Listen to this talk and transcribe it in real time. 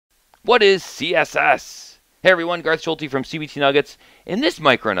What is CSS? Hey everyone, Garth Schulte from MicroNuggets. In this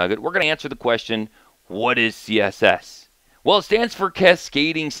MicroNugget, we're going to answer the question, what is CSS? Well, it stands for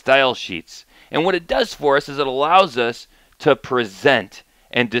Cascading Style Sheets. And what it does for us is it allows us to present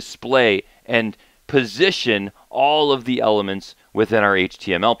and display and position all of the elements within our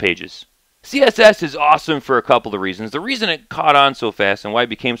HTML pages. CSS is awesome for a couple of reasons. The reason it caught on so fast and why it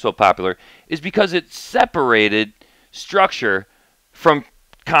became so popular is because it separated structure from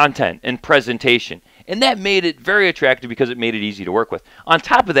content and presentation. And that made it very attractive because it made it easy to work with. On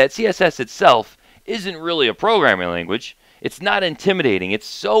top of that, CSS itself isn't really a programming language. It's not intimidating. It's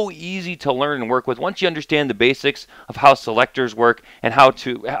so easy to learn and work with. Once you understand the basics of how selectors work and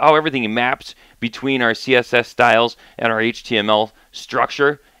how everything maps between our CSS styles and our HTML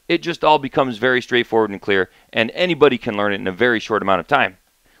structure, it just all becomes very straightforward and clear, and anybody can learn it in a very short amount of time.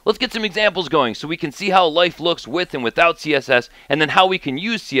 Let's get some examples going so we can see how life looks with and without CSS, and then how we can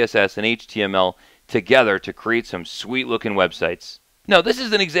use CSS and HTML together to create some sweet looking websites. Now, this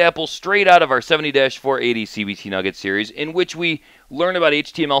is an example straight out of our 70-480 CBT Nugget series in which we learn about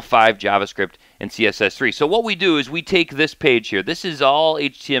HTML5, JavaScript, and CSS3. So what we do is we take this page here. This is all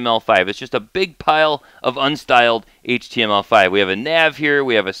HTML5. It's just a big pile of unstyled HTML5. We have a nav here,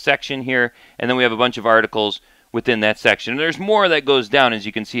 we have a section here, and then we have a bunch of articles within that section. And there's more that goes down, as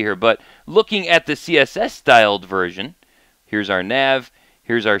you can see here. But looking at the CSS styled version, here's our nav,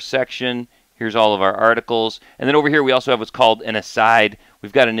 here's our section, here's all of our articles, and then over here we also have what's called an aside.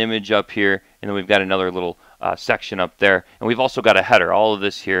 We've got an image up here, and then we've got another little section up there, and we've also got a header. All of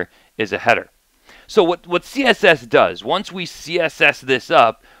this here is a header. So what CSS does, once we CSS this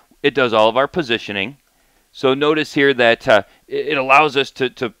up, it does all of our positioning. So notice here that it allows us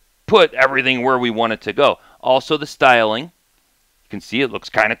to put everything where we want it to go. Also the styling. You can see it looks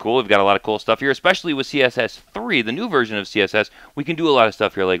kind of cool. We've got a lot of cool stuff here, especially with CSS3, the new version of CSS. We can do a lot of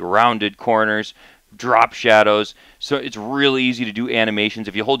stuff here like rounded corners, drop shadows. So it's really easy to do animations.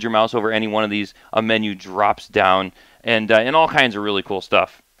 If you hold your mouse over any one of these, a menu drops down, and all kinds of really cool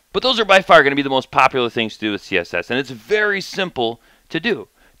stuff. But those are by far going to be the most popular things to do with CSS, and it's very simple to do,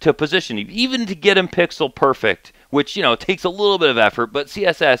 to position, even to get them pixel perfect, which, you know, takes a little bit of effort, but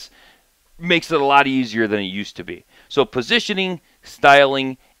CSS makes it a lot easier than it used to be. So positioning,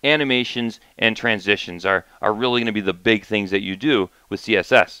 styling, animations, and transitions are really going to be the big things that you do with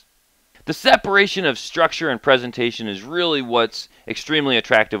CSS. The separation of structure and presentation is really what's extremely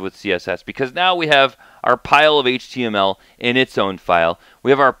attractive with CSS, because now we have our pile of HTML in its own file, we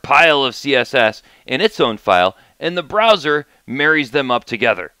have our pile of CSS in its own file, and the browser marries them up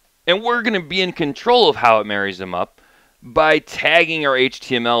together. And we're going to be in control of how it marries them up by tagging our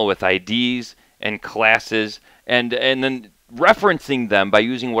HTML with IDs and classes, and then referencing them by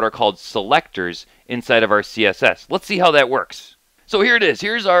using what are called selectors inside of our CSS. Let's see how that works. So here it is.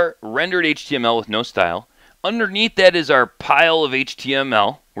 Here's our rendered HTML with no style. Underneath that is our pile of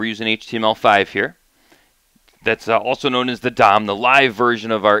HTML. We're using HTML5 here. That's also known as the DOM. The live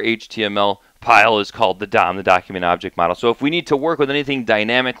version of our HTML pile is called the DOM, the Document Object Model. So if we need to work with anything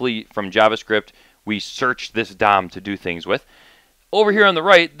dynamically from JavaScript, we search this DOM to do things with. Over here on the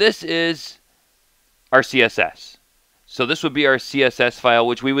right, this is our CSS. So this would be our CSS file,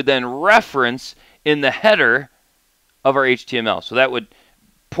 which we would then reference in the header of our HTML. So that would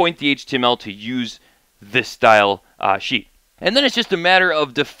point the HTML to use this style sheet. And then it's just a matter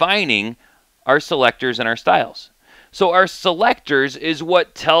of defining our selectors and our styles. So our selectors is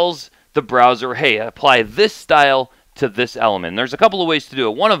what tells the browser, hey, apply this style to this element. And there's a couple of ways to do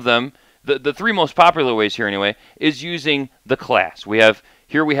it. One of them, the three most popular ways here anyway, is using the class.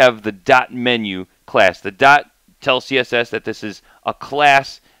 Here we have the dot menu class. The dot tells CSS that this is a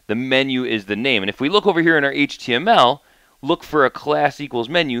class. The menu is the name. And if we look over here in our HTML, look for a class equals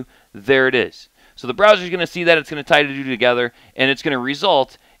menu, there it is. So the browser is going to see that, it's going to tie the two together, and it's going to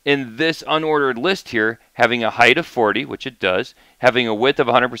result in this unordered list here having a height of 40, which it does, having a width of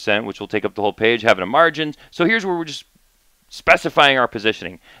 100%, which will take up the whole page, having a margin. So here's where we're just specifying our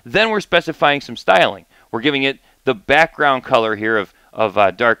positioning. Then we're specifying some styling. We're giving it the background color here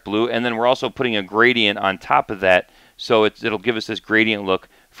of dark blue, and then we're also putting a gradient on top of that, so it'll give us this gradient look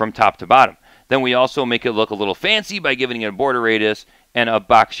from top to bottom. Then we also make it look a little fancy by giving it a border radius, and a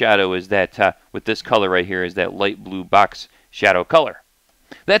box shadow is that, with this color right here, is that light blue box shadow color.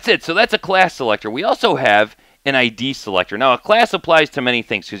 That's it. So that's a class selector. We also have an ID selector. Now, a class applies to many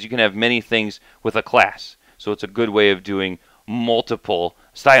things because you can have many things with a class. So it's a good way of doing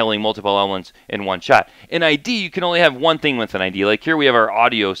styling multiple elements in one shot. In ID, you can only have one thing with an ID. Like here we have our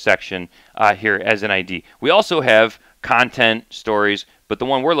audio section here as an ID. We also have content, stories, but the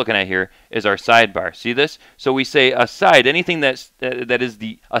one we're looking at here is our sidebar. See this? So we say aside, anything that is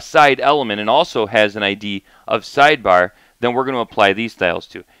the aside element and also has an ID of sidebar, then we're going to apply these styles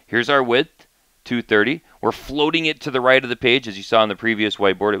to. Here's our width, 230. We're floating it to the right of the page. As you saw on the previous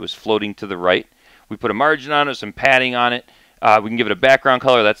whiteboard, it was floating to the right. We put a margin on it, some padding on it. We can give it a background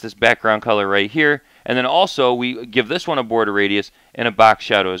color. That's this background color right here. And then also we give this one a border radius and a box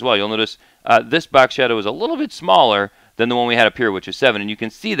shadow as well. You'll notice this box shadow is a little bit smaller than the one we had up here, which is 7. And you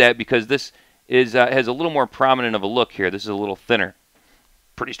can see that because this is has a little more prominent of a look here. This is a little thinner.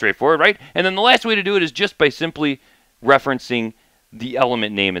 Pretty straightforward, right? And then the last way to do it is just by simply referencing the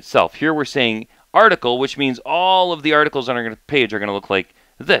element name itself. Here we're saying article, which means all of the articles on our page are going to look like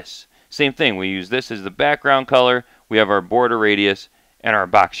this. Same thing. We use this as the background color. We have our border radius and our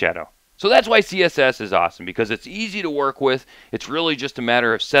box shadow. So that's why CSS is awesome, because it's easy to work with. It's really just a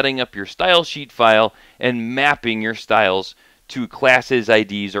matter of setting up your style sheet file and mapping your styles to classes,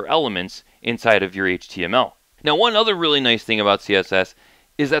 IDs, or elements inside of your HTML. Now, one other really nice thing about CSS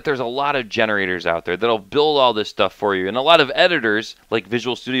is that there's a lot of generators out there that'll build all this stuff for you. And a lot of editors, like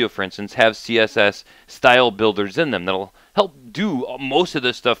Visual Studio, for instance, have CSS style builders in them that'll help do most of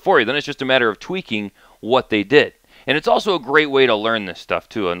this stuff for you. Then it's just a matter of tweaking what they did. And it's also a great way to learn this stuff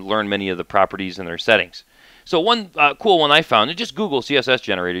too, and learn many of the properties and their settings. So one cool one I found, and just Google CSS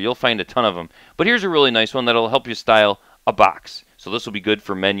Generator, you'll find a ton of them. But here's a really nice one that'll help you style a box. So this will be good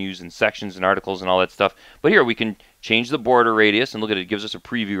for menus and sections and articles and all that stuff. But here we can change the border radius, and look at it, it gives us a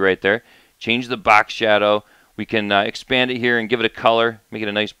preview right there. Change the box shadow. We can expand it here and give it a color, make it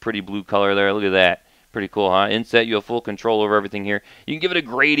a nice pretty blue color there. Look at that. Pretty cool, huh? Inset, you have full control over everything here. You can give it a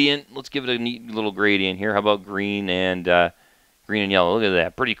gradient. Let's give it a neat little gradient here. How about green and yellow? Look at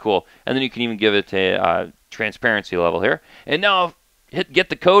that. Pretty cool. And then you can even give it a transparency level here. And now get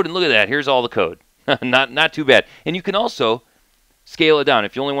the code, and look at that. Here's all the code. not too bad. And you can also scale it down.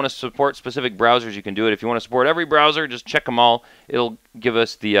 If you only want to support specific browsers, you can do it. If you want to support every browser, just check them all. It'll give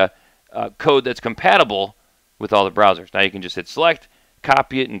us the code that's compatible with all the browsers. Now you can just hit select,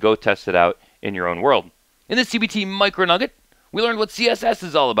 copy it, and go test it out in your own world. In this CBT MicroNugget, we learned what CSS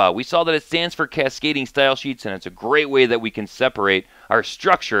is all about. We saw that it stands for cascading style sheets, and it's a great way that we can separate our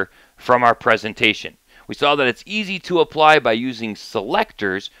structure from our presentation. We saw that it's easy to apply by using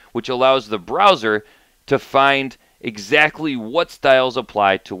selectors, which allows the browser to find exactly what styles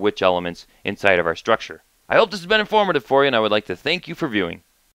apply to which elements inside of our structure. I hope this has been informative for you, and I would like to thank you for viewing.